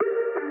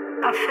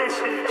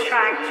Official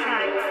Trak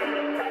Beats.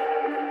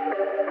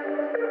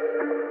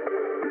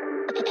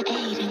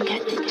 AYDEN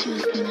got the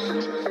juice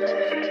now.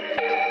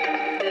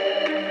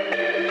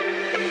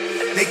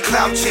 They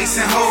clout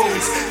chasing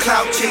hoes,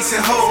 clout chasing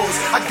hoes.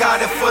 I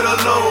got it for the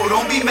low,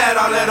 don't be mad,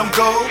 I let them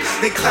go.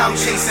 They clout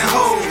chasing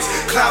hoes,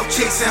 clout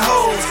chasing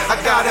hoes. I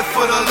got it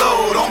for the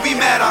low, don't be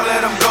mad, I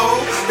let them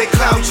go. They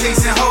clout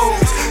chasing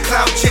hoes,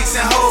 clout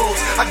chasing hoes.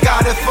 I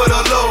got it for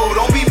the low,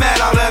 don't be mad,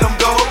 I let them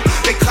go.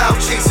 They clout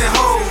chasing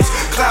hoes,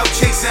 clout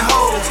chasing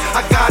hoes.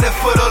 I got it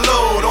for the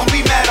low, don't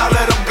be mad, I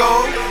let them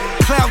go.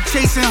 Clout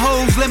chasing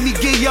hoes, let me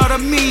give y'all the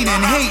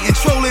meaning. Hating,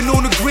 trolling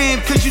on the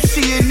gram cause you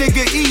see a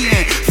nigga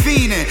eating.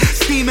 Fiending,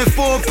 scheming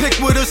for a pic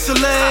with a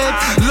celeb.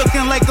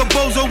 Looking like a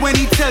bozo when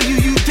he tell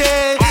you you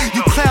dead.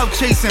 You clout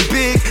chasing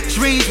big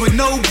dreams with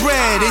no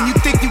bread. And you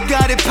think you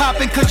got it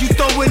popping cause you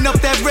throwing up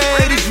that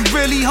red. Is you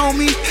really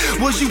homie?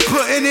 Was you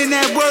putting in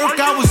that work?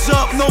 I was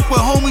up north with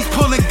homies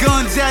pulling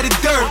guns out of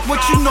dirt. What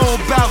you know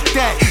about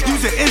that?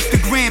 Use an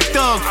Instagram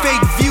thug,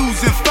 fake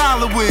views and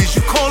followers.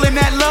 You calling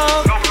that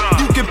love?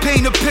 You can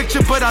paint a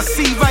picture, but I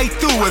see right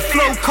through it.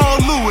 Flow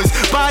called Lewis,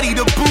 body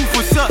the booth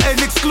with something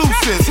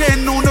exclusive.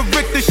 10 on the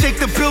Richter, shake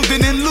the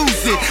building and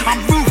lose it. I'm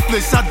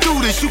ruthless, I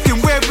do this. You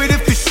can wear it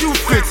if the shoe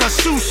fits. I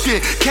shoot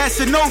shit,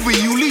 Casanova,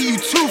 you leave you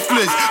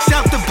toothless.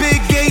 Shout the big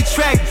AYDEN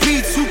Trak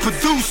Beats who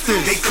produced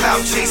this. They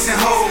clout chasing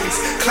hoes,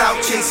 clout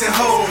chasing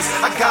hoes.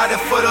 I got it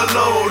for the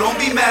low, don't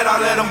be mad,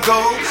 I let them go.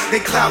 They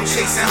clout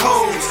chasing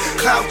hoes,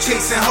 clout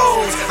chasing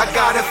hoes. I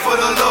got it for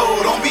the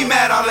low, don't be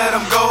mad, I let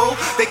them go.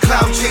 They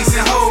clout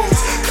chasing hoes,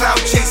 clout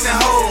chasing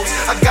hoes.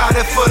 I got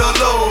it for the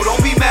low,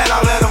 don't be mad,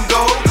 I let them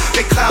go.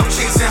 They clout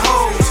chasing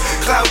hoes,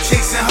 clout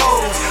chasing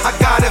hoes. I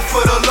got it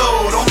for the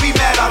low, don't be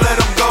mad, I let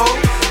them go.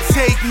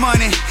 Take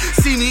money,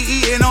 see me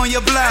eating on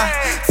your block.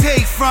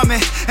 Take from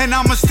it, and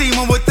I'ma steam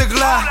 'em with the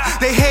Glock.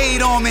 They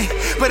hate on me,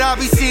 but I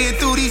be seeing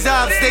through these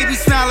ops. They be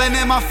smiling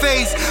in my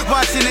face,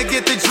 watching it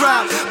get the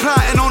drop.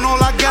 Plotting on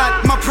all I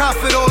got, my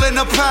profit all in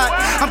the pot.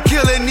 I'm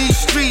killing these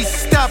streets,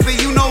 stop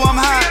it, you know I'm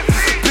hot.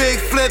 Big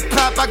flip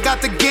pop, I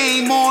got the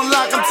game on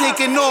lock. I'm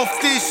taking off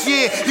this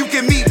year, you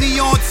can meet me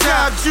on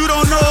top. You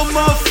don't know,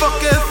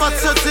 motherfucker, if I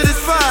touch it, it's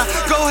fire.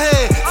 Go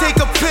ahead, take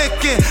a pic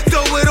and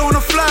throw it on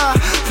the fly.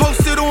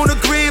 Post it on the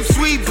gram,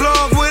 sweet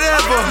blog,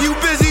 whatever. You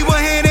busy with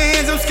hand in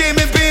hands, I'm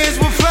scamming bands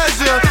with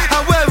pleasure.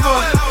 However,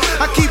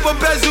 I keep a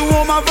bezel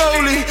on my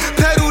rollie.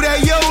 Pedal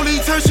that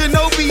yoli, turn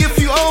Shinobi if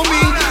you owe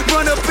me.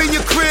 Run up in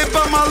your crib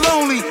by my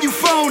lonely, you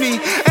phony.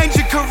 End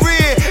your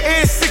career,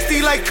 and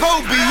 60 like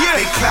Kobe, yeah.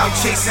 They clout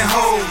chasing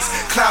hoes,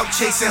 clout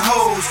chasing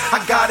hoes. I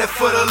got it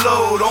for the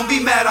low, don't be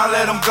mad, I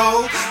let them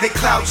go. They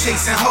clout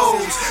chasing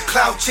hoes,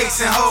 clout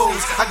chasing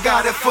hoes. I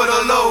got it for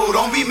the low,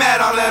 don't be mad,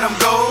 I let them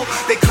go.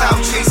 They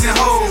clout chasing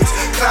hoes,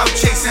 clout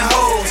chasing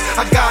hoes.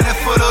 I got it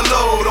for the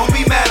low, don't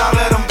be mad, I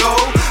let them go.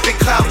 They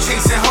clout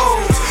chasing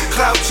hoes,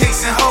 clout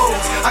chasing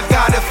hoes. I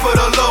got it for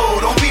the low,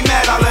 don't be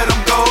mad, I let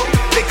them go.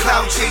 They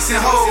clout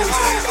chasing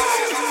hoes.